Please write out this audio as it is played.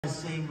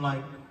Seem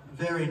like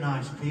very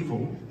nice people.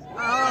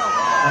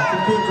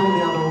 Compared to all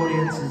the other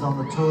audiences on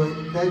the tour,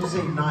 they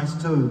seem nice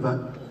too,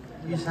 but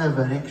you just have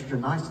an extra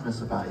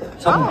niceness about you.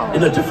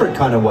 In a different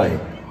kind of way,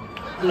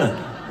 isn't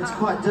it? It's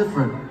quite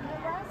different,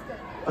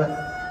 but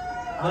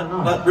I don't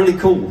know. But really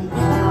cool.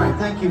 Right,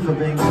 thank you for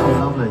being so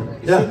lovely.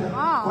 Yeah.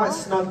 Quite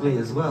snuggly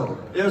as well.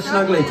 Yeah,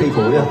 snuggly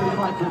people, yeah.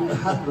 Quite good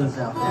cuddlers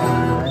out there.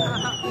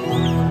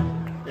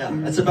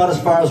 Yeah, it's about as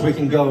far as we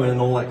can go in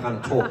all that kind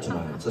of talk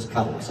tonight. It's just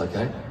cuddles,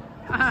 okay?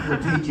 The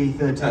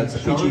PG-13 It's a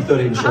show.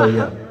 PG-13 show,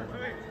 yeah.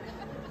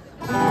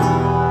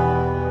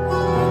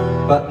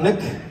 But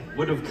Nick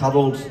would have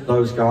cuddled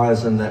those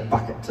guys in that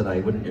bucket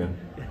today, wouldn't you?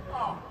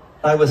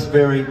 They was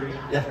very,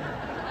 yeah.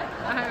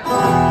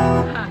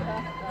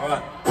 All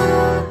right.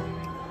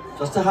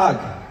 Just a hug.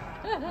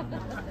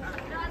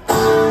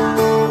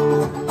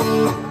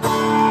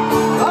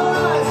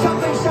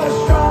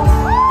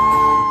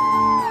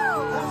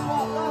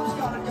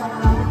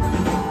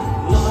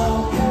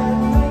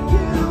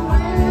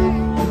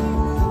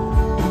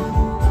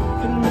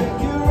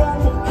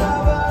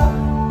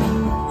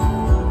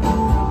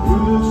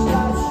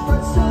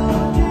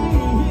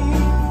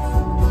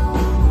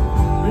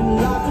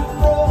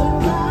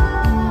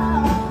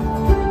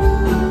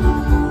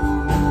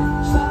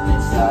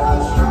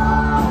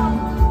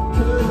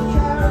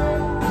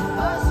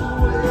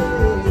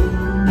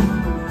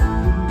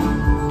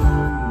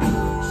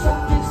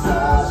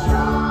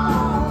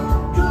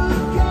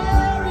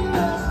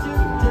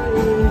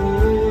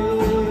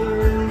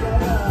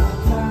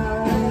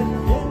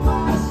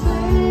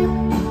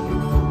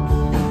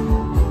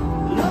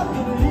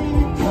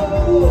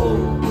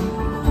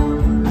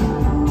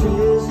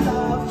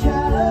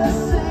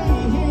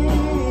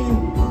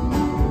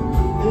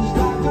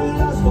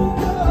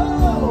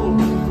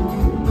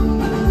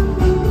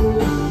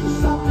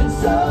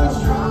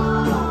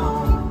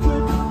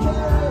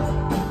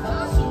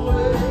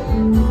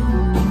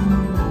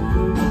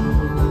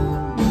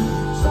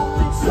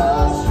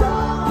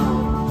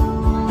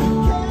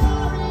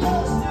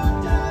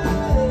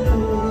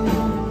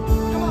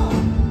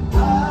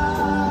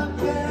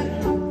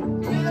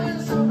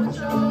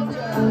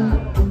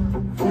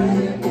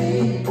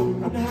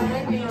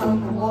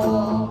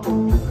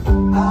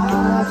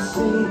 I've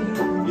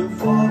seen you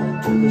fall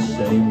into the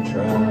same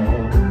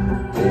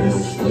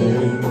trap.